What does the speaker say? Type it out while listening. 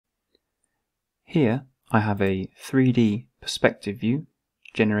Here I have a 3D perspective view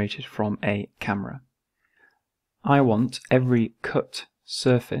generated from a camera. I want every cut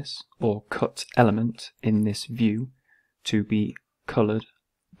surface or cut element in this view to be coloured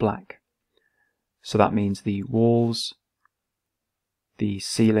black. So that means the walls, the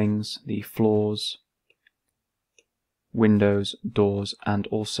ceilings, the floors, windows, doors, and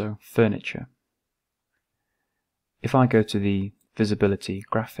also furniture. If I go to the visibility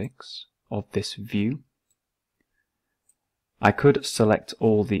graphics of this view, I could select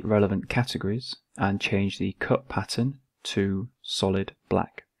all the relevant categories and change the cut pattern to solid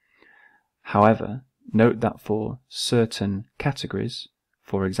black. However, note that for certain categories,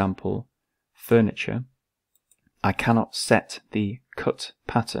 for example furniture, I cannot set the cut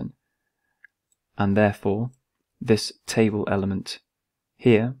pattern, and therefore this table element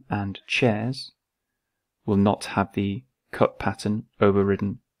here and chairs will not have the cut pattern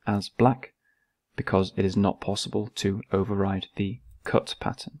overridden as black, because it is not possible to override the cut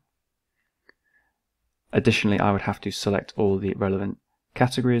pattern. Additionally, I would have to select all the relevant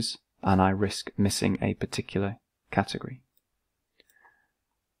categories, and I risk missing a particular category.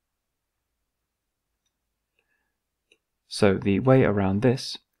 So the way around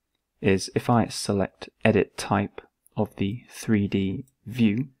this is, if I select Edit Type of the 3D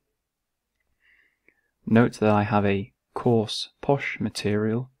view, note that I have a Coarse Poche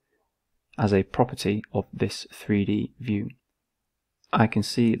material as a property of this 3D view. I can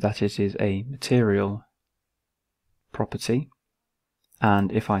see that it is a material property,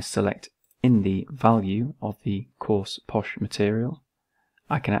 and if I select in the value of the Coarse Poche material,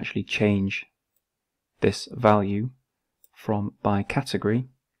 I can actually change this value from by category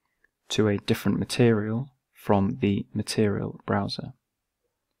to a different material from the material browser.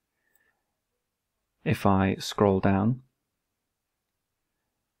 If I scroll down,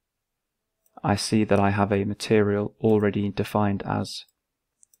 I see that I have a material already defined as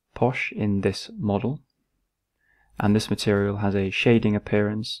Poche in this model, and this material has a shading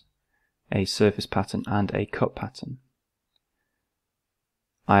appearance, a surface pattern, and a cut pattern.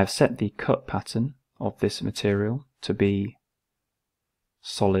 I have set the cut pattern of this material to be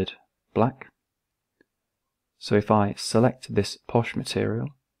solid black. So if I select this Poche material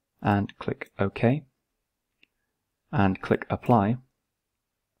and click OK and click Apply,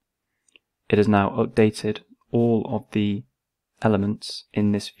 it has now updated all of the elements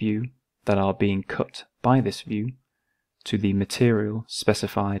in this view that are being cut by this view to the material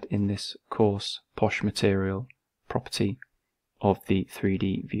specified in this Coarse Poche material property of the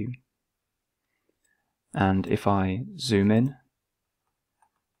 3D view. And if I zoom in,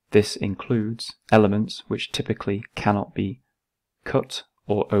 this includes elements which typically cannot be cut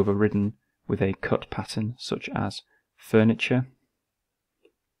or overridden with a cut pattern, such as furniture,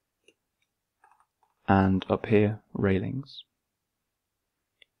 and up here, railings.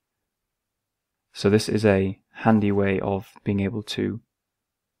 So this is a handy way of being able to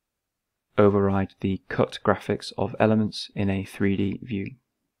override the cut graphics of elements in a 3D view.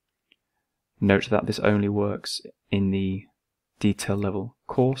 Note that this only works in the detail level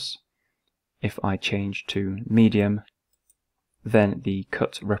coarse. If I change to medium, then the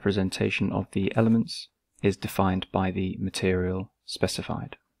cut representation of the elements is defined by the material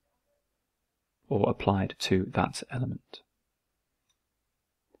specified or applied to that element.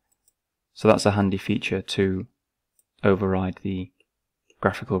 So that's a handy feature to override the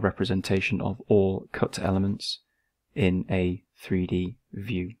graphical representation of all cut elements in a 3D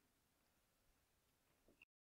view.